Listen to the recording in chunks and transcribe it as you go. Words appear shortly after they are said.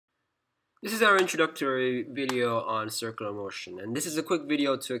This is our introductory video on circular motion, and this is a quick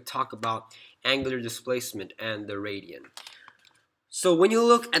video to talk about angular displacement and the radian. So when you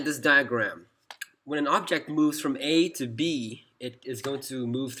look at this diagram, when an object moves from A to B, it is going to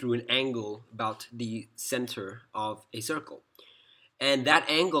move through an angle about the center of a circle. And that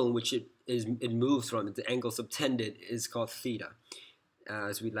angle in which it moves from, the angle subtended, is called theta,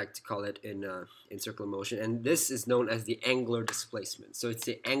 as we'd like to call it in circular motion, and this is known as the angular displacement. So it's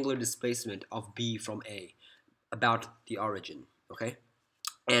the angular displacement of B from A about the origin. Okay,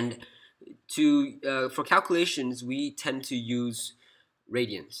 and for calculations we tend to use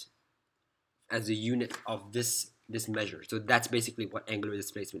radians as a unit of this measure. So that's basically what angular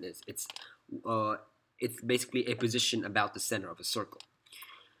displacement is. It's basically a position about the center of a circle.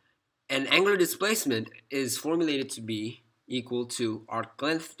 And angular displacement is formulated to be equal to arc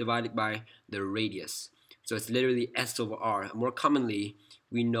length divided by the radius. So it's literally S over R. More commonly,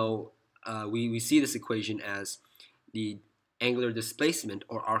 we know we see this equation as the angular displacement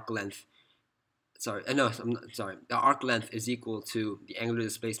or arc length. The arc length is equal to the angular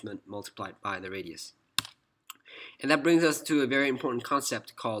displacement multiplied by the radius. And that brings us to a very important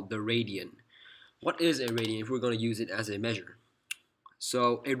concept called the radian. What is a radian if we're going to use it as a measure?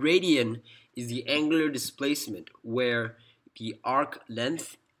 So a radian is the angular displacement where the arc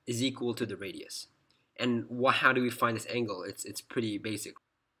length is equal to the radius. And how do we find this angle? It's pretty basic.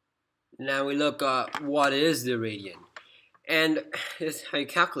 Now we look at what is the radian, and this is how you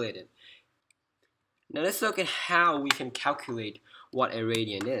calculate it. Now let's look at how we can calculate what a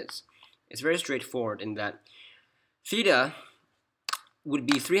radian is. It's very straightforward in that theta would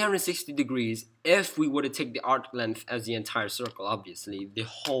be 360 degrees if we were to take the arc length as the entire circle. Obviously, the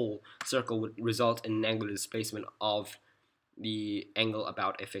whole circle would result in an angular displacement of the angle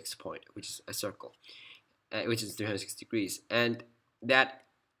about a fixed point, which is a circle, which is 360 degrees. And that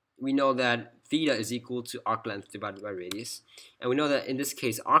we know that theta is equal to arc length divided by radius. And we know that in this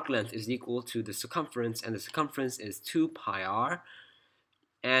case, arc length is equal to the circumference, and the circumference is 2 pi r.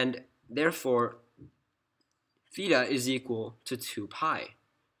 And therefore, theta is equal to 2 pi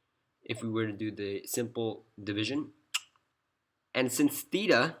if we were to do the simple division. And since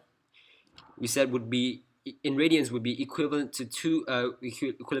theta, we said, would be in radians would be equivalent to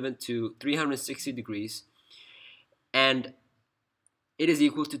 360 degrees, and it is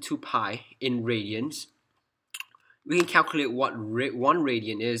equal to 2 pi in radians. We can calculate what 1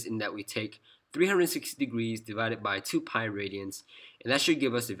 radian is in that we take 360 degrees divided by 2 pi radians, and that should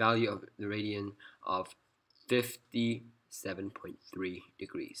give us a value of the radian of 57.3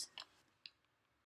 degrees.